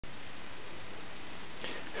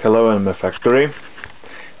Hello in my factory.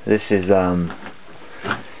 This is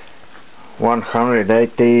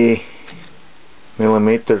 180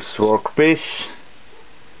 millimeters workpiece.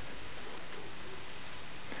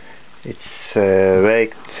 It's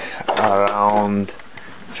weight around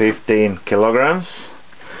 15 kilograms,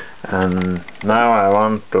 and now I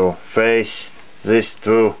want to face these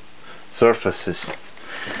two surfaces.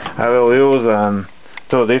 I will use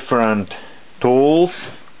two different tools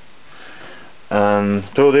and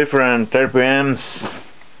two different RPMs.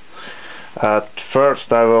 At first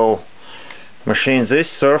I will machine this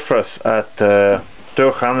surface at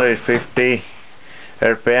 250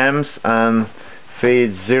 RPMs and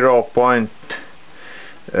feed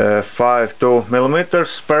 0.52 millimeters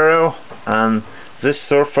per hour, and this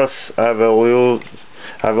surface I will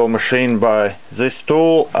machine by this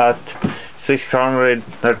tool at 600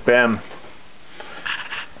 RPM.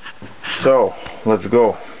 So let's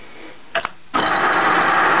go.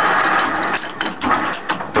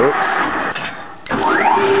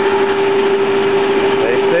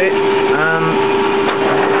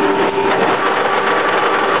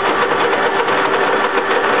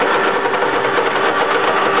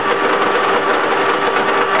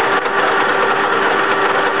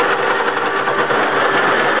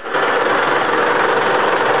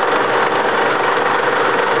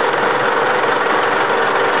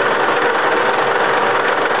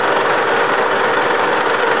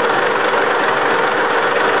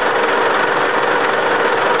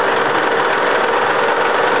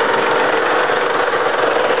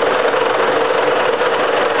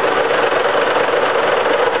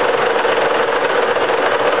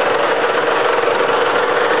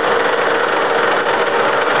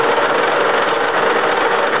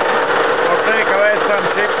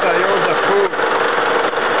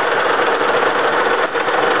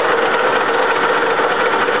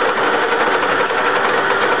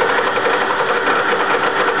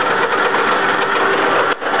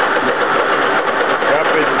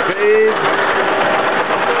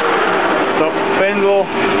 Stop spindle,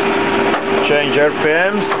 change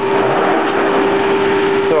RPMs.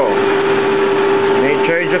 So, need to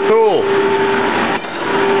change the tool.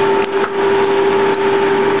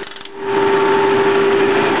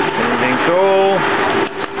 Changing tool.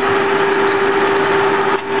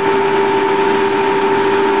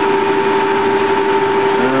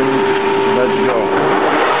 And let's go.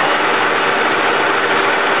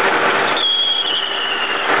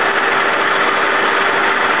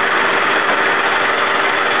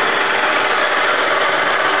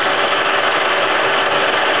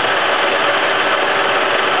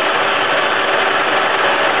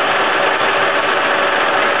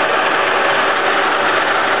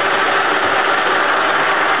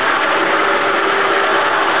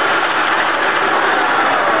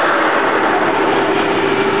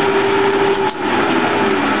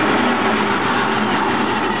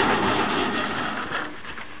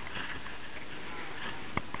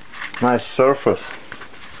 Nice surface.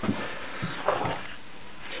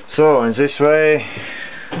 So in this way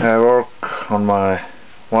I work on my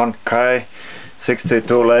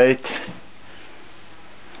 1K62 lathe.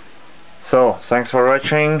 So thanks for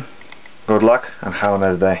watching, good luck and have a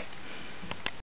nice day.